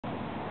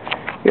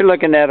You're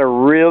looking at a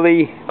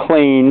really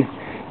clean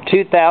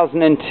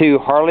 2002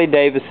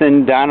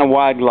 Harley-Davidson Dyna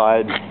Wide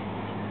Glide.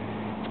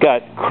 It's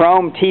got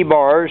chrome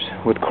T-bars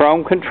with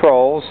chrome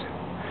controls.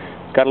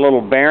 It's got a little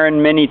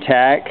Baron mini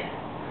tack.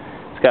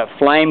 It's got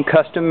flame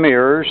custom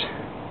mirrors.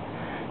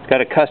 It's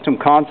got a custom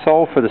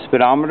console for the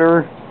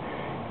speedometer.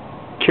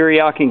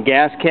 Kuriokin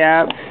gas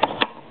cap.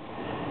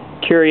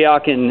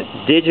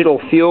 Kuriokin digital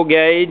fuel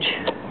gauge.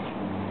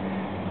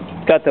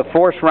 It's got the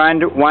force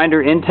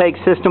winder intake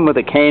system with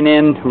a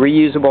K&N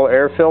reusable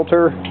air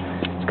filter.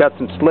 It's got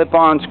some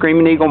slip-on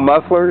Screaming Eagle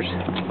mufflers.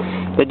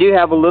 They do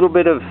have a little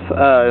bit of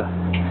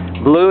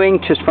bluing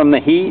just from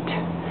the heat,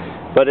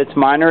 but it's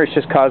minor, it's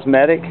just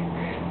cosmetic.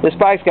 This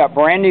bike's got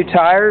brand new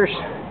tires,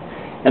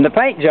 and the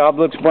paint job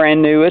looks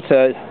brand new.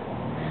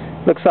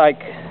 Looks like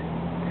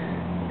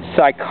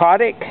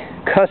Psychotic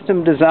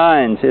Custom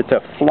Designs. It's a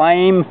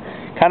flame,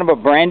 kind of a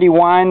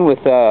Brandywine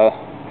with a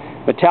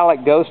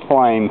metallic ghost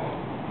flame.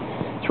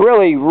 It's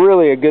really,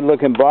 really a good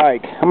looking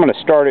bike. I'm going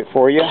to start it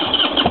for you.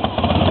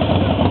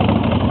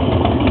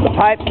 The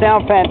pipes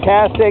sound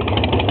fantastic.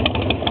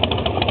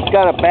 It's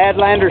got a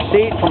Badlander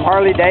seat from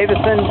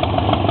Harley-Davidson.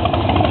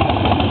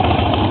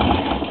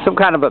 Some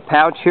kind of a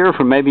pouch here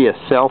for maybe a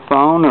cell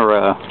phone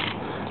or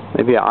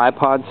maybe an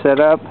iPod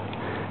setup.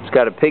 It's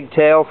got a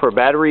pigtail for a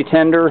battery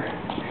tender.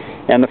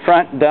 And the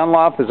front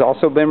Dunlop has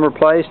also been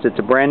replaced. It's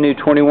a brand new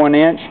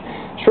 21-inch.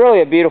 It's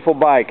really a beautiful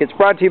bike. It's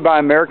brought to you by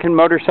American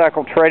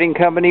Motorcycle Trading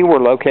Company. We're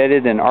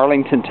located in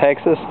Arlington,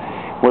 Texas.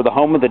 We're the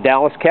home of the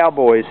Dallas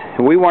Cowboys,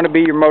 and we want to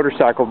be your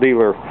motorcycle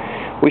dealer.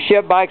 We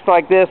ship bikes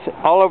like this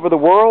all over the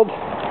world,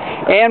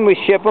 and we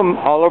ship them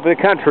all over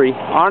the country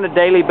on a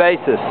daily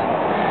basis.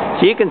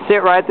 So you can sit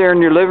right there in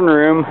your living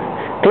room,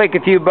 click a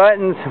few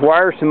buttons,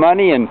 wire some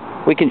money, and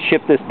we can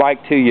ship this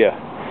bike to you.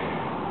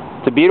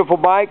 It's a beautiful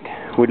bike.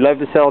 We'd love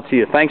to sell it to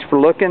you. Thanks for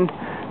looking.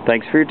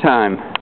 Thanks for your time.